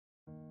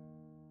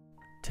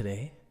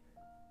Today,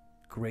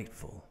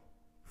 grateful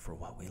for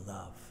what we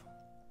love.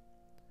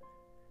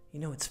 You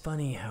know, it's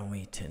funny how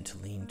we tend to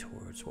lean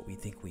towards what we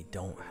think we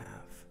don't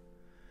have.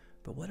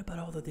 But what about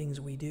all the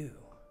things we do?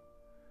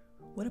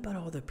 What about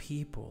all the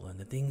people and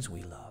the things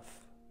we love?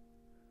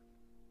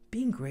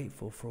 Being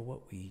grateful for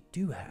what we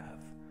do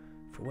have,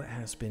 for what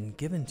has been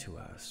given to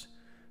us,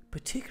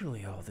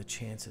 particularly all the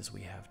chances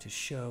we have to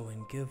show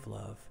and give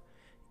love,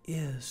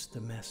 is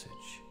the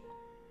message.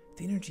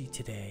 The energy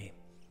today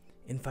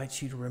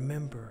invites you to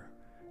remember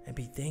and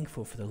be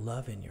thankful for the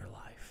love in your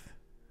life.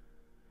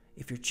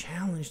 If you're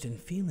challenged in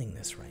feeling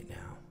this right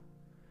now,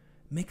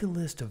 make a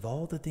list of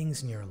all the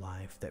things in your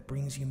life that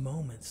brings you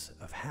moments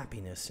of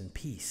happiness and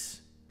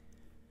peace.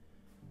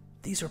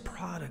 These are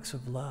products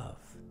of love.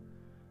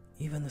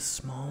 Even the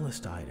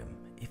smallest item,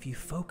 if you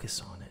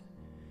focus on it,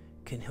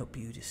 can help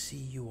you to see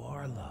you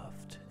are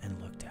loved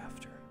and looked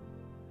after.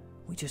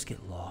 We just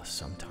get lost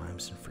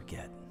sometimes and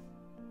forget.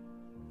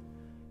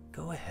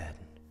 Go ahead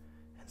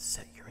and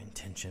set your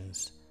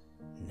intentions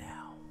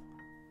now.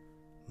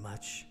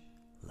 Much